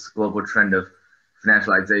off this global trend of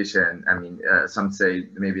financialization? I mean, some say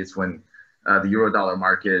maybe it's when the Eurodollar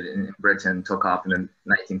market in Britain took off in the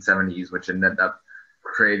 1970s, which ended up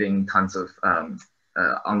creating tons of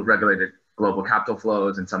unregulated global capital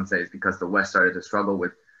flows. And some say it's because the West started to struggle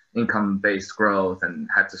with income-based growth and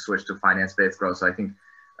had to switch to finance-based growth. So I think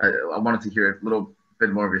I wanted to hear a little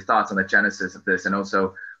bit more of your thoughts on the genesis of this, and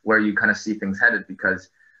also where you kind of see things headed, because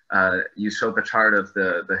you showed the chart of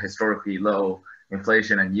the historically low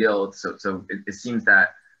inflation and yield. So it seems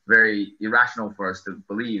that very irrational for us to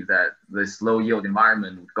believe that this low yield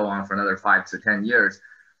environment would go on for another 5 to 10 years.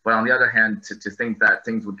 But on the other hand, to think that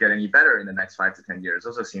things would get any better in the next 5 to 10 years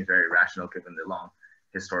also seems very irrational given the long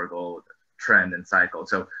historical trend and cycle.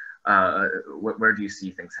 So where do you see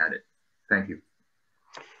things headed? Thank you.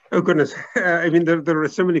 Oh, goodness. I mean, there are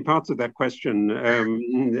so many parts of that question.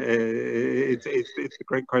 It's a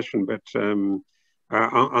great question, but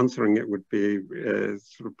answering it would be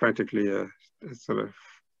sort of practically a sort of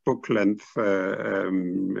book length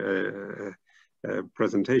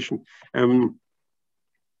presentation. I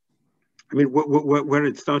mean, where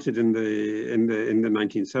it started in the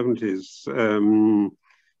 1970s,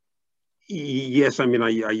 yes, I mean,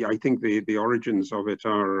 I think the origins of it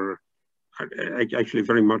are actually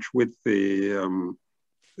very much with the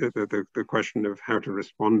question of how to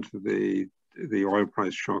respond to the oil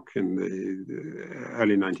price shock in the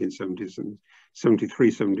early 1970s, and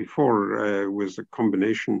 73, 74 was a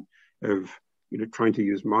combination of trying to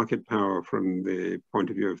use market power from the point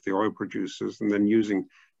of view of the oil producers, and then using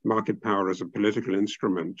market power as a political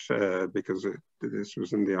instrument, because this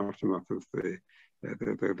was in the aftermath of the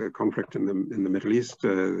conflict in the Middle East,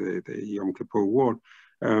 the Yom Kippur War.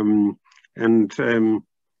 And there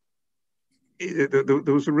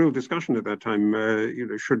was a real discussion at that time.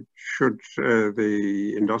 Should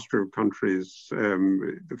the industrial countries,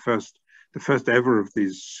 the first ever of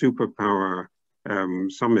these superpower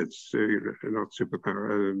summits, not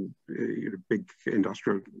superpower, big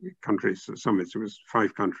industrial countries summits. It was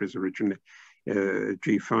 5 countries originally.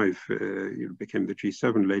 G5 became the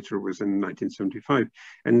G7 later. It was in 1975,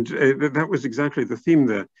 and that was exactly the theme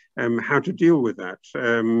there. How to deal with that?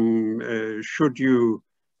 Should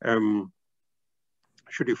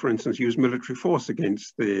you, for instance, use military force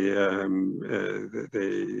against the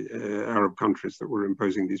Arab countries that were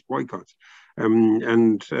imposing these boycotts?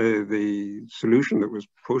 And the solution that was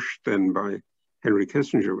pushed then by Henry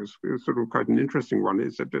Kissinger was sort of quite an interesting one.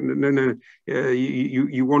 Is that no,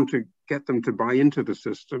 you want to get them to buy into the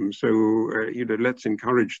system, so let's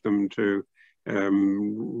encourage them to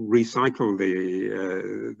recycle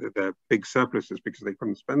their big surpluses, because they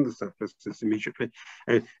couldn't spend the surpluses immediately,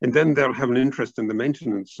 and then they'll have an interest in the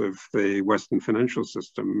maintenance of the Western financial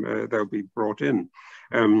system. They'll be brought in.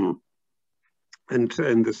 And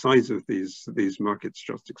the size of these markets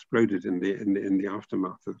just exploded in the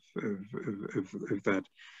aftermath of that.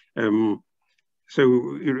 So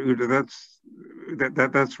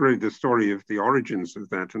that's really the story of the origins of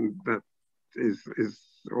that, and that is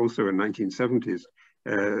also a 1970s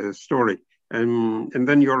story. And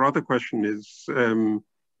then your other question is,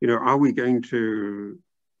 are we going to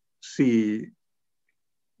see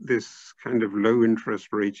this kind of low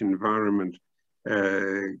interest rate environment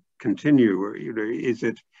continue? Is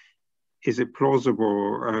it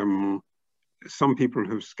plausible? Some people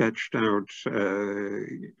have sketched out.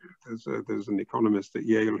 There's an economist at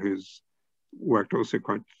Yale who's worked also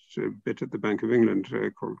quite a bit at the Bank of England,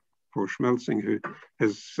 called Paul Schmelzing, who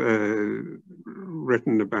has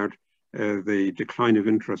written about the decline of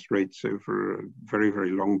interest rates over a very,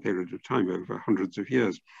 very long period of time, over hundreds of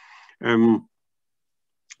years.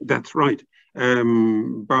 That's right,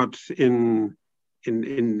 but in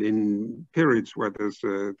in periods where there's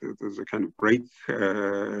a kind of break,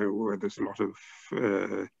 where there's a lot of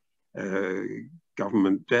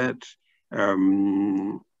government debt,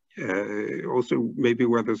 also maybe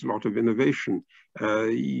where there's a lot of innovation,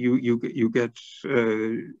 you get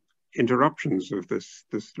interruptions of this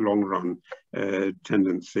long run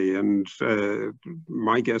tendency, and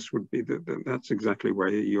my guess would be that that's exactly where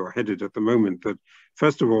you're headed at the moment. That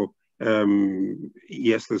first of all,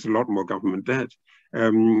 yes, there's a lot more government debt,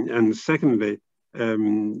 and secondly,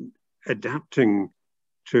 adapting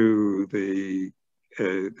to the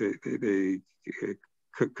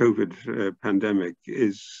COVID pandemic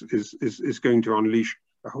is going to unleash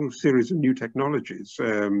a whole series of new technologies,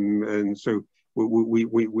 and so we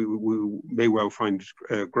may well find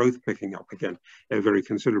growth picking up again very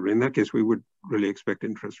considerably. In that case, we would really expect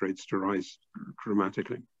interest rates to rise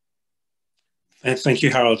dramatically. Thank you,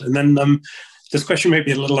 Harold. And then this question may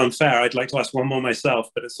be a little unfair. I'd like to ask one more myself,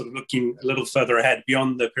 but it's sort of looking a little further ahead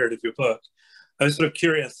beyond the period of your book. I was sort of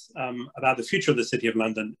curious about the future of the City of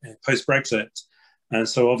London post-Brexit. And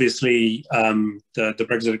so obviously the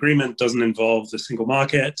Brexit agreement doesn't involve the single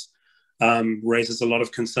market, raises a lot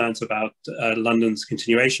of concerns about London's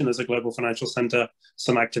continuation as a global financial centre.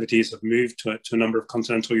 Some activities have moved to a number of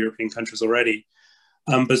continental European countries already.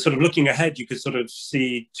 But sort of looking ahead, you could sort of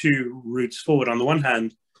see two routes forward. On the one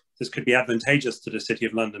hand, this could be advantageous to the City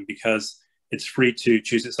of London because it's free to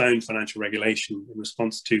choose its own financial regulation in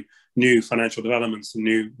response to new financial developments and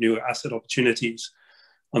new asset opportunities.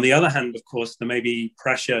 On the other hand, of course, there may be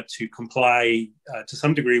pressure to comply to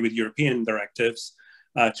some degree with European directives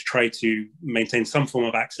to try to maintain some form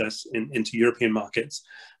of access into European markets.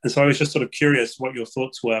 And so I was just sort of curious what your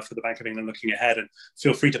thoughts were for the Bank of England looking ahead, and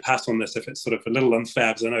feel free to pass on this if it's sort of a little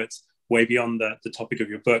unfair, because I know it's way beyond the topic of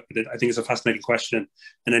your book, but I think it's a fascinating question,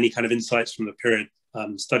 and any kind of insights from the period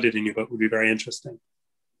studied in your book would be very interesting.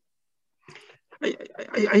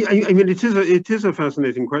 I mean, it is a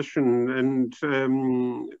fascinating question, and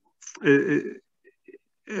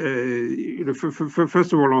you know,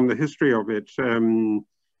 first of all, on the history of it,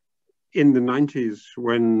 in the 90s,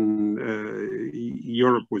 when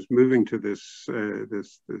Europe was moving to this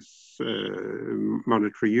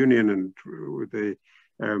monetary union and with the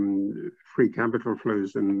free capital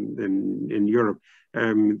flows in Europe,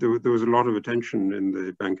 there was a lot of attention in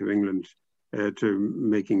the Bank of England to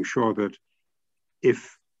making sure that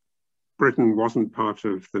if Britain wasn't part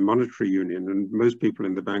of the monetary union, and most people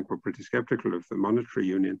in the bank were pretty skeptical of the monetary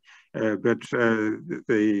union, but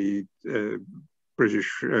the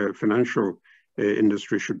British financial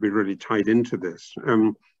industry should be really tied into this.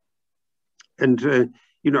 You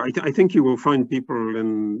know, I think you will find people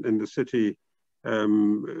in the city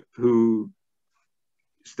who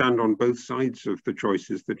stand on both sides of the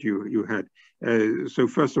choices that you had. So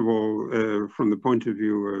first of all, from the point of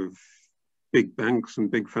view of big banks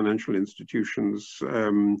and big financial institutions,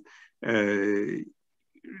 they're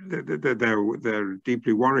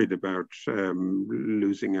deeply worried about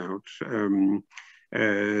losing out.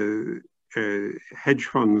 Hedge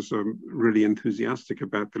funds are really enthusiastic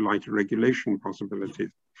about the lighter regulation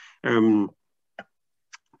possibilities. You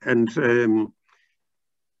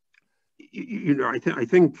know, I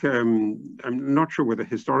think I'm not sure whether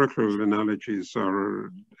historical analogies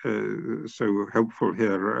are so helpful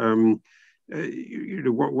here. You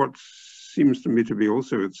know, what seems to me to be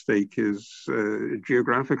also at stake is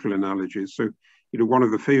geographical analogies. So, you know, one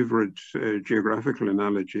of the favorite geographical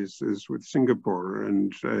analogies is with Singapore,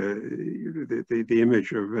 and the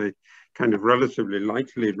image of a kind of relatively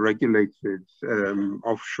lightly regulated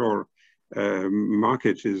offshore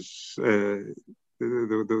market is the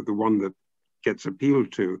one that gets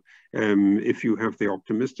appealed to if you have the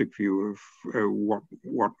optimistic view of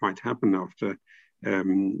what might happen after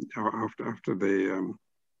the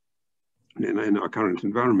in our current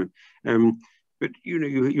environment. But you know,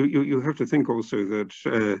 you have to think also that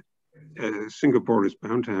Singapore is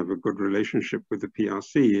bound to have a good relationship with the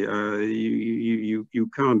PRC.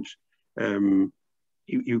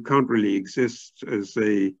 You can't really exist as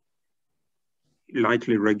a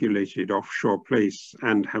lightly regulated offshore place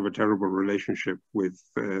and have a terrible relationship with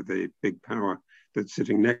the big power that's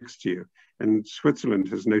sitting next to you. And Switzerland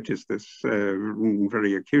has noticed this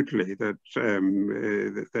very acutely, that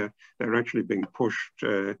they're actually being pushed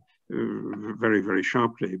very, very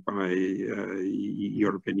sharply by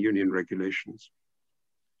European Union regulations.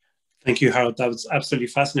 Thank you, Harold. That was absolutely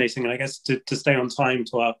fascinating. And I guess to stay on time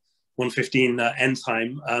to our 1:15 end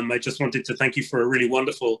time, I just wanted to thank you for a really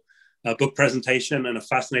wonderful book presentation and a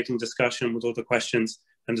fascinating discussion with all the questions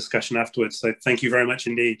and discussion afterwards. So thank you very much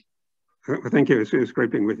indeed. Thank you. It was great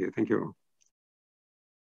being with you. Thank you all.